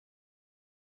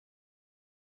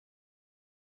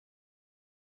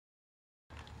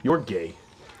You're gay.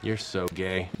 You're so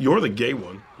gay. You're the gay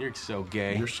one. You're so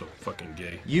gay. You're so fucking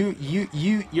gay.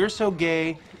 You're so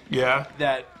gay. Yeah?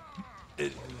 That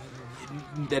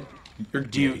You're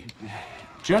gay.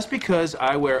 Just because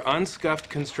I wear unscuffed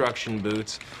construction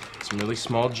boots, some really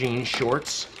small jean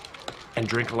shorts, and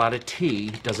drink a lot of tea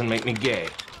doesn't make me gay.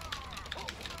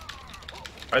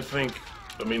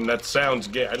 I mean, that sounds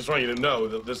gay. I just want you to know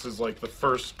that this is like the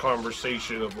first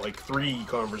conversation of like 3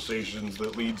 conversations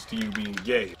that leads to you being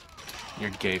gay.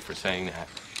 You're gay for saying that.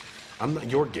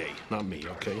 You're gay, not me,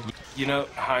 okay? You know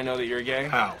how I know that you're gay?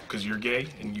 How? Because you're gay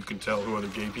and you can tell who other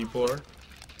gay people are?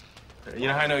 You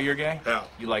know how I know you're gay? How?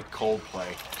 You like Coldplay.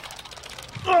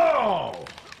 Oh!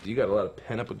 You got a lot of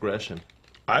pent-up aggression.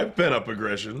 I've been up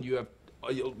aggression. You're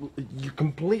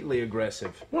completely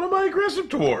aggressive. What am I aggressive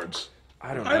towards?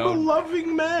 I don't know. I'm a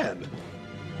loving man.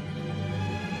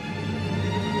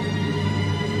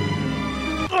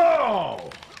 Oh!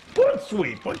 Foot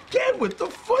sweep! Again with the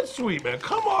foot sweep, man.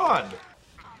 Come on!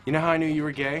 You know how I knew you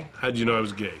were gay? How'd you know I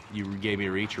was gay? You gave me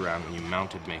a reach around when you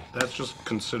mounted me. That's just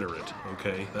considerate,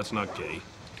 okay? That's not gay.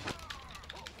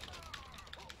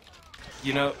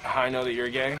 You know how I know that you're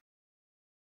gay?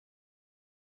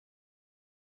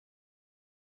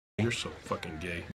 You're so fucking gay.